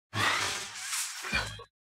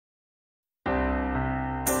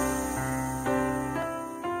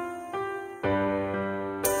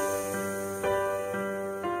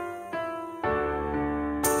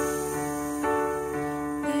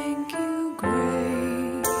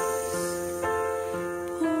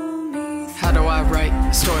write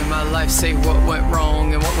the story of my life, say what went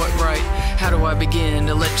wrong and what went right. How do I begin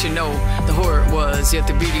to let you know the horror it was, yet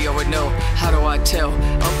the beauty I would know? How do I tell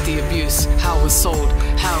of the abuse, how it was sold,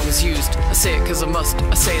 how it was used? I say it cause I must,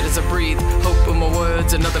 I say it as I breathe. Hope in my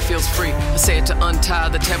words, another feels free. I say it to untie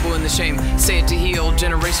the taboo and the shame. Say it to heal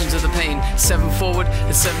generations of the pain. 7 forward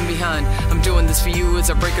and 7 behind. I'm doing this for you as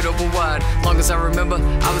I break it open wide. Long as I remember,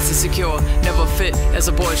 I was insecure, never fit as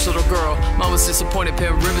a boyish little girl. Mom was disappointed,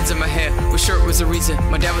 pin ribbons in my hair. Was sure it was a reason,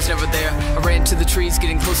 my dad was never there. I ran to the trees,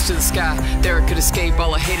 getting close to the sky. There I could escape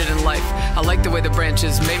all I hated in life. I liked the way the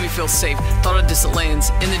branches made me feel safe. Thought of distant lands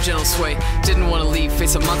in the gentle sway. Didn't want to leave,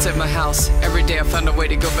 face a monster at my house. Every day I found a way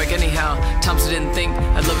to go back anyhow. Times I didn't think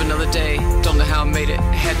I'd live another day. Don't know how I made it,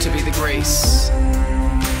 it had to be the grace.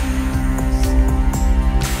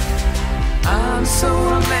 I'm so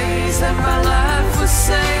amazed that my life was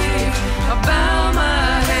saved. I bow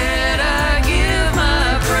my head, I give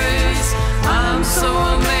my praise. I'm so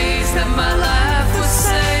amazed that my life was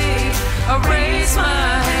saved. I raise my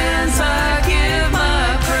hands, I give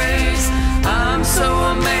my praise. I'm so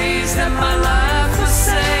amazed that my life was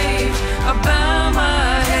saved. I bow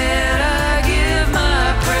my head, I give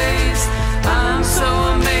my praise. I'm so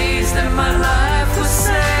amazed that my life was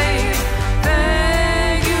saved.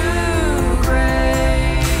 Thank you,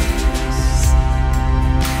 grace.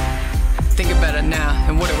 Think about it now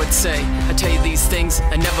and what I would say. I tell you these things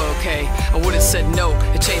are never okay. I would have said no,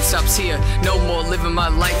 the change stops here. No more living my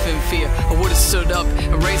life in fear. I would have stood up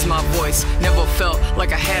and raised my voice. Never felt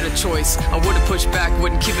like I had a choice. I would have pushed back,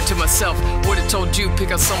 wouldn't keep it to myself. Would have told you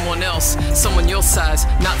pick out someone else, someone your size,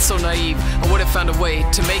 not so naive. I would have found a way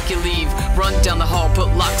to make you leave. Run down the hall, put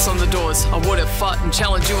locks on the doors. I would have fought and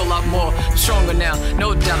challenged you a lot more. I'm stronger now,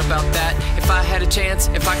 no doubt about that. If I had a chance,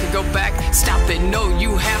 if I could go back, stop it, no,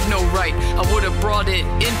 you have no right. I would have brought it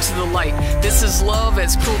into the light. This is love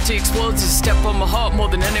as cruelty explodes. You step on my heart more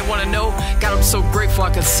than anyone I know. God, I'm so grateful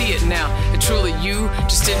I can see it now. And truly you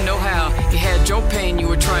just didn't know how. You had your pain you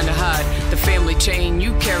were trying to hide, the family chain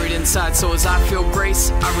you carried inside. So as I feel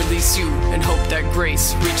grace, I release you and hope that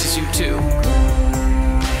grace reaches you too.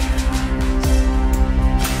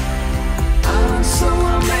 I'm so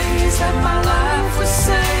amazed that my life was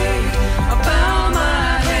saved. I bow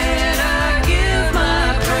my head, I give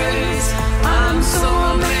my praise. I'm so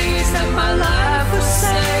amazed that my life was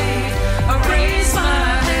saved. I raise my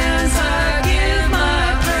hands, I give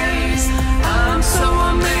my praise. I'm so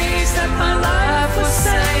amazed that my life was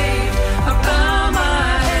saved. I bow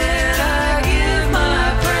my head, I give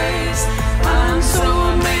my praise. I'm so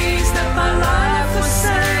amazed that my life was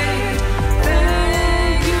saved.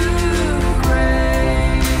 Thank you, grace.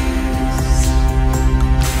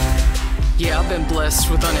 Yeah, I've been blessed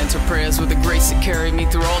with unanswered prayers, with the grace that carried me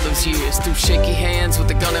through all those years, through shaky hands with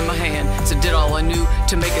a gun in my hand. So did all I knew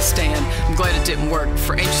to make a stand. I'm glad it didn't work,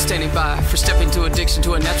 for angels standing by, for stepping to addiction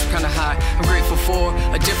to a natural kind of high. I'm grateful for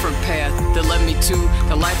a different path that led me to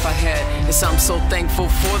the life I had. Yes, I'm so thankful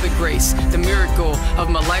for the grace, the miracle of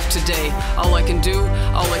my life today. All I can do,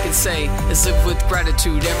 all I can say is live with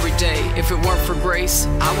gratitude every day. If it weren't for grace,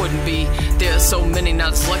 I wouldn't be. There are so many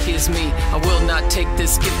not as lucky as me. I will not take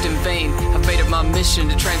this gift in vain. I've made it my mission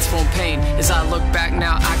to transform pain. As I look back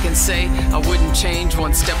now, I can say I wouldn't change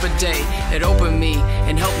one step a day. It opened me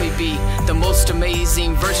and helped me be the most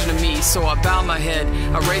amazing version of me. So I bow my head,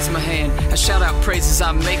 I raise my hand, I shout out praises,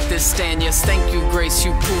 I make this stand. Yes, thank you, grace,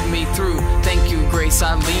 you pulled me through. Thank you, grace,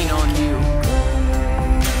 I lean on you.